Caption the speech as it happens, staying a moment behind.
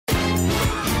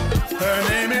Her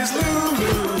name is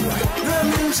Lulu,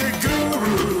 the music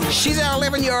guru. She's our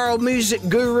 11-year-old music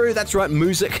guru. That's right,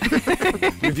 music.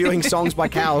 Reviewing songs by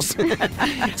cows.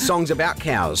 Songs about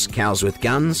cows. Cows with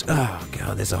guns. Oh,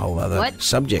 God, there's a whole other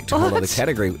subject, a whole other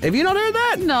category. Have you not heard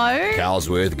that? No. Cows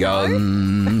with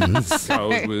guns.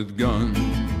 Cows with guns.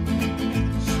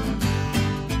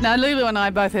 No, Lulu and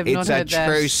I both have not heard that. It's a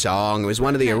true song. It was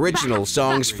one of the original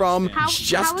songs from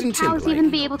Justin Timberlake. How would cows even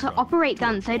be able to operate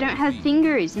guns? They don't have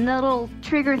fingers, and the little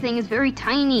trigger thing is very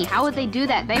tiny. How would they do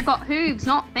that? They've got hooves,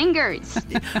 not fingers.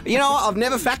 You know, I've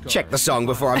never fact-checked the song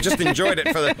before. I've just enjoyed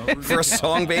it for a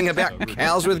song being about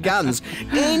cows with guns.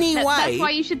 Anyway... That's why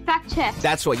you should fact-check.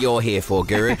 That's what you're here for,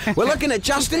 Guru. We're looking at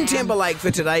Justin Timberlake for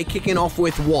today, kicking off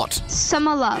with what?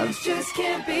 Summer Love. This just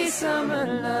can't be summer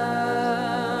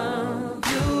love.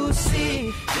 You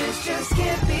see, this just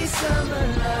can't be summer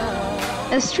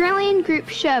love. Australian group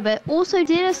Sherbet also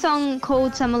did a song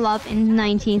called Summer Love in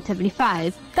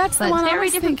 1975. That's the one I very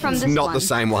was different thinking. from this Not one. the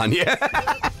same one, yeah.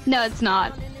 No, it's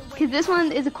not. Because this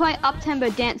one is a quite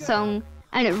up-tempo dance song,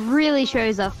 and it really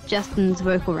shows off Justin's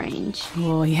vocal range.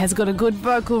 Oh, he has got a good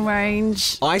vocal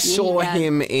range. I saw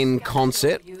him in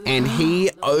concert, and he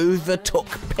overtook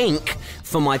Pink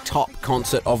for my top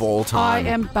concert of all time. I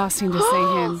am busting to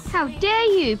see him. How dare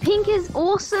you? Pink is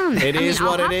awesome. It is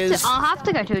what it is. I'll have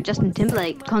to go to a Justin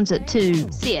Timberlake concert to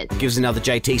see it. Gives another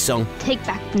JT song. Take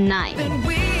Back the Night. And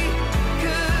we could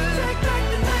take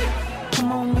back the night.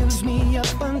 Come on, use me up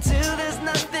until there's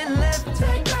nothing left.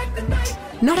 Take back the night.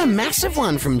 Not a massive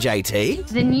one from JT.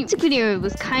 The music video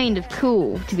was kind of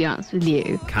cool, to be honest with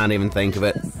you. Can't even think of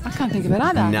it. I can't think of it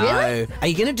either. No. Really? Are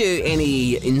you going to do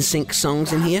any NSYNC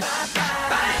songs in here?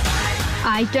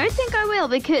 I don't think I will,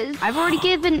 because I've already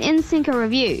given NSYNC a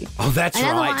review. Oh, that's and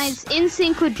right. otherwise,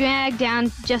 NSYNC would drag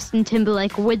down Justin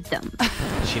Timberlake with them.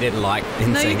 She didn't like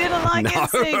NSYNC. No, you didn't like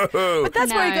NSYNC. But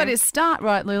that's where he got his start,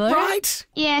 right, Lulu? Right.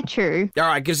 Yeah, true. All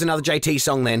right, give us another JT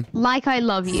song then. Like I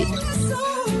Love You.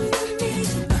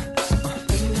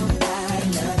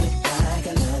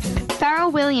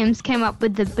 Pharrell Williams came up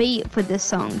with the beat for this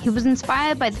song. He was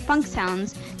inspired by the funk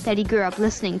sounds that he grew up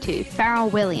listening to.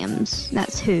 Pharrell Williams,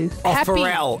 that's who. Oh, Happy.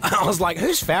 Pharrell. I was like,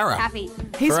 who's Farrah? Happy.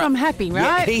 He's from Happy,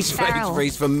 right? Yeah, he's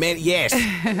from many. Yes.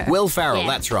 Will Farrell, Yeah.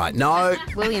 that's right. No.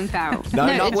 William Farrell. No,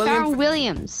 not it's William. Pharrell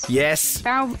Williams. Yes.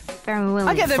 Pharrell Williams.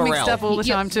 I get them mixed Pharrell. up all the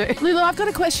time too. Lulu, I've got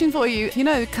a question for you. You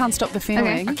know, Can't Stop the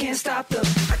Feeling. I can't stop the,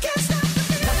 I can't stop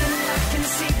the, nothing I can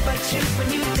see but you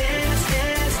when you dance,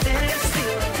 dance, dance.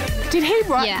 Did he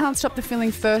write Yeah. Can't Stop the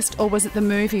Feeling first, or was it the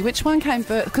movie? Which one came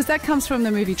first? Because that comes from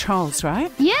the movie Trolls, right?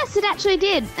 Yes, it actually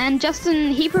did. And Justin,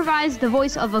 he provides the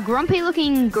voice of a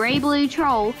grumpy-looking grey-blue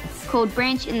troll called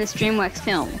Branch in this DreamWorks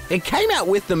film. It came out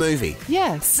with the movie.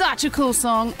 Yeah, such a cool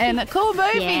song and a cool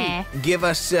movie. Yeah. Give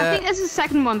us... I think this is the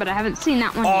second one, but I haven't seen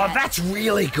that one Oh, yet. that's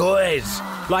really good.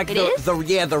 Like It is?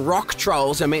 the rock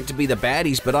trolls are meant to be the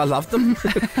baddies, but I love them.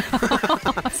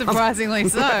 Surprisingly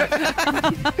so.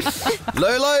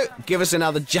 Lulu, give us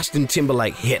another Justin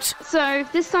Timberlake hit. So,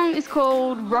 this song is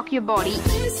called Rock Your Body.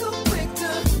 It's so quick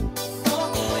to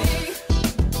walk away.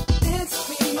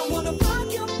 It's me, I wanna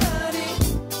rock your body.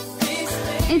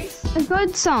 It's a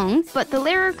good song, but the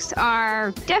lyrics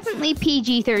are definitely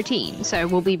PG-13, so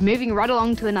we'll be moving right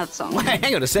along to another song.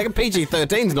 Hang on a second,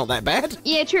 PG-13's not that bad.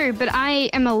 Yeah, true, but I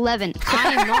am 11.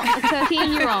 I am not a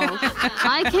 13-year-old.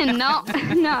 I cannot...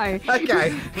 No.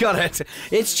 Okay, got it.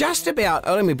 It's just about,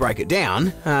 let me break it down.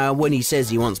 When he says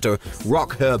he wants to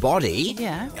rock her body,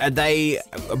 Yeah. They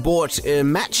bought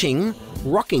matching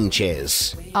rocking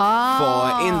chairs for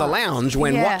in the lounge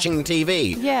when Yeah. watching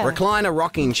TV. Yeah. Recliner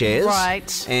rocking chairs.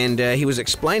 Right. And he was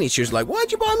explaining, she was like,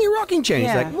 why'd you buy me a rocking chair? Yeah.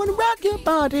 He's like, I want to rock your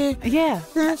body. Yeah.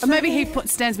 That's Or maybe right. he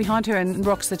stands behind her and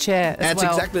rocks the chair as That's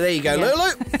well. exactly, there you go, Yeah.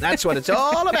 Lulu. That's what it's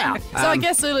all about. So I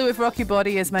guess, Lulu, if Rock Your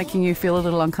Body is making you feel a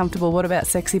little uncomfortable, what about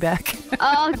Sexy Back?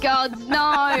 Oh, God,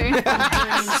 no.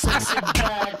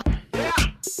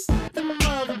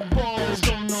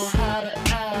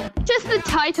 Just the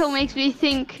title makes me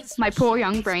think my poor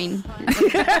young brain.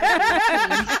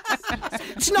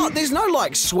 It's not, there's no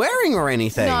like swearing or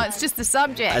anything. No, it's just the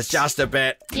subject. It's just a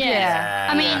bit. Yeah.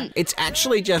 I mean, It's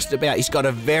actually just about, he's got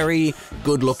a very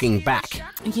good looking back.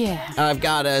 Yeah. I've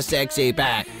got a sexy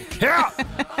back. Yeah.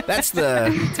 That's the,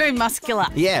 It's very muscular.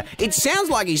 yeah. It sounds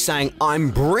like he's saying, I'm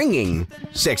bringing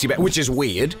sexy back, which is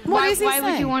weird. What is he why would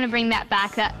saying? you want to bring that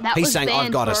back? That He's was saying, I've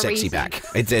banned got a for sexy reason. back.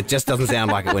 It just doesn't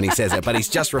sound like it when he says it, but he's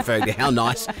just referring to how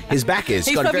nice his back is.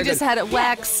 He's got a probably very just good- had it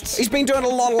waxed. He's been doing a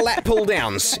lot of lat pull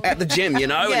downs at the gym, you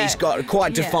know, and Yeah. he's got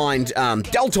quite Yeah. defined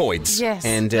deltoids. Yes,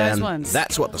 and those ones.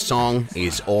 that's what the song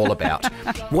is all about.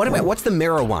 What's the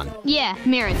mirror one? Yeah,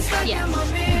 mirrors. Yeah. I'm a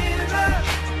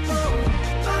mirror.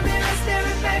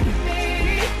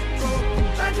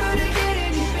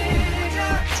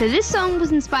 So this song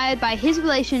was inspired by his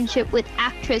relationship with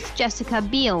actress Jessica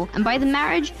Biel, and by the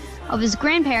marriage of his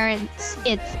grandparents.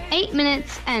 It's 8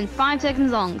 minutes and 5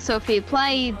 seconds long. So if you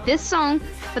play this song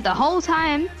for the whole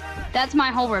time, that's my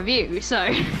whole review, so...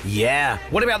 Yeah.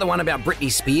 What about the one about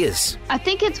Britney Spears? I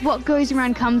think it's What Goes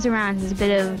Around Comes Around. There's a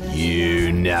bit of...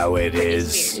 You know it Britney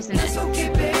is. Spears, isn't it? It's okay,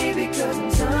 baby, 'cause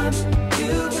in time you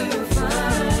will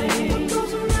find.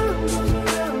 Goes around,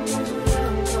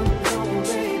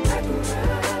 back around.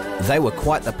 They were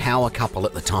quite the power couple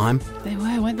at the time They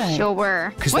were, weren't they? Sure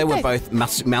were. because they Weren't were they?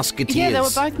 both musketeers. Yeah, they were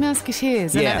both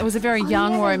Musketeers. And Yeah. it was a very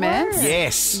young romance.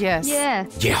 Yes. Yes. Yeah.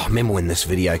 Yeah, I remember when this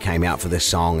video came out for this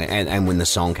song, and when the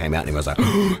song came out, and he was like,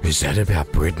 is that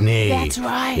about Britney? That's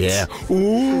right. Yeah.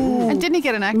 Ooh. And didn't he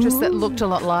get an actress that looked a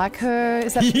lot like her?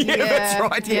 Is that Yeah, that's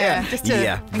right, yeah. Just to,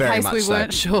 Yeah, in very case much we so.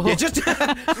 weren't sure. Yeah, just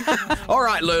all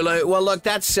right, Lulu. Well, look,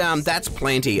 that's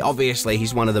plenty. Obviously,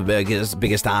 he's one of the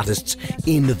biggest artists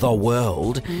in the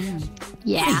world.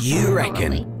 Yeah. What do you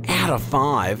reckon? totally. Out of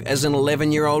 5 as an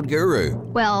 11-year-old guru?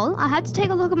 Well, I had to take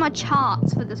a look at my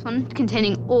charts for this one,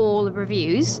 containing all the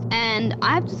reviews, and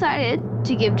I've decided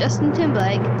to give Justin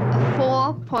Timberlake a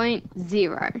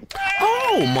 4.0.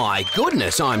 Oh my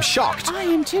goodness, I'm shocked. I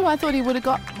am too. I thought he would have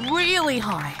got really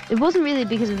high. It wasn't really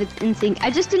because of its NSYNC. I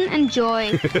just didn't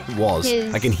enjoy It was.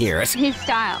 his... I can hear it. His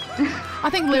style. I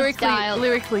think style.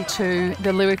 lyrically too,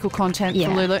 the lyrical content Yeah.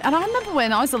 for Lulu. And I remember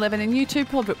when I was 11, and you too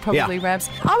probably Yeah. Rabs,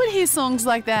 I would hear songs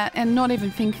like that and not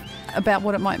even think about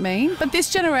what it might mean. But this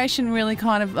generation really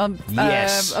kind of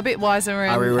Yes. a bit wiser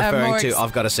and Are we referring more to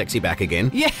I've Got a Sexy Back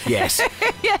Again? Yeah. Yes.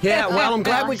 Yeah, well, I'm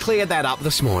glad we cleared that up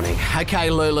this morning. Okay,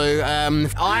 Lulu,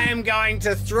 I am going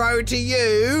to throw to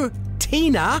you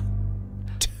Tina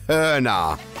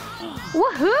Turner.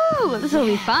 Woohoo! This will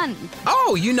be fun.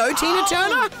 Oh, you know Tina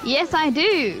Turner? Yes, I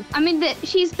do. I mean,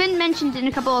 she's been mentioned in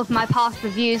a couple of my past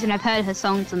reviews, and I've heard her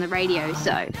songs on the radio,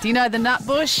 so... Do you know the Nut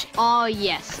Bush? Oh,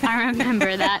 yes, I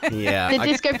remember that. Yeah, The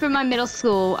disco from my middle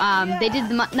school, they did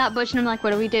the Nut Bush, and I'm like,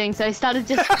 what are we doing? So I started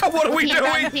just What are we looking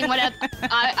around doing? and seeing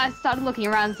I started looking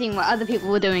around, seeing what other people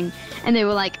were doing, and they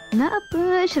were like, Nut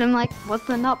Bush, and I'm like, what's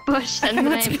the Nut Bush? And then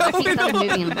my feet going started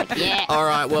moving, and I'm like, yeah. All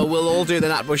right, well, we'll all do the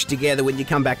Nutbush together when you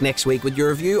come back next week with your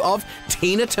review of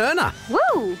Tina Turner.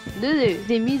 Woo! Lulu,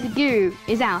 the music guru,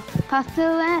 is out. Past the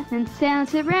left and sound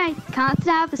to right. Can't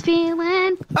stop this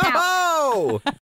feeling. Out. Oh!